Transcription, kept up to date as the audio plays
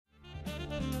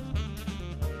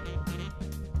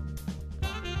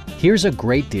Here's a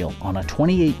great deal on a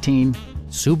 2018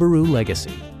 Subaru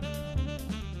Legacy.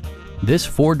 This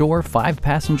four-door,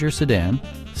 five-passenger sedan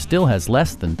still has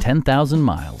less than 10,000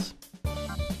 miles.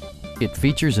 It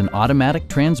features an automatic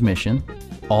transmission,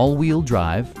 all-wheel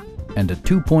drive, and a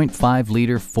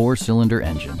 2.5-liter four-cylinder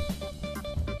engine.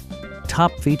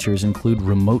 Top features include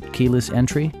remote keyless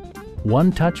entry,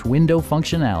 one-touch window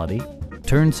functionality,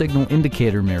 turn signal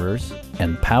indicator mirrors,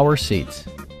 and power seats.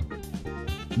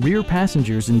 Rear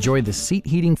passengers enjoy the seat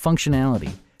heating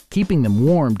functionality, keeping them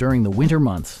warm during the winter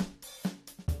months.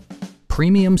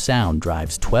 Premium sound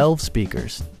drives 12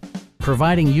 speakers,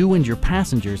 providing you and your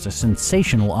passengers a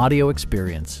sensational audio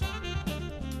experience.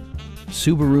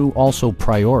 Subaru also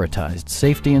prioritized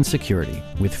safety and security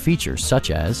with features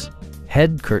such as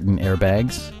head curtain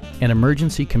airbags, an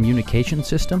emergency communication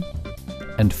system,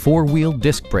 and four-wheel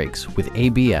disc brakes with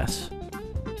ABS.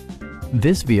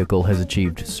 This vehicle has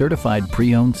achieved certified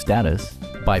pre-owned status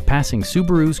by passing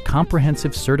Subaru's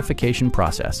comprehensive certification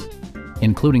process,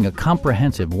 including a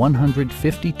comprehensive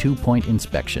 152-point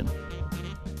inspection.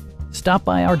 Stop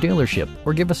by our dealership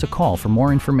or give us a call for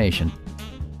more information.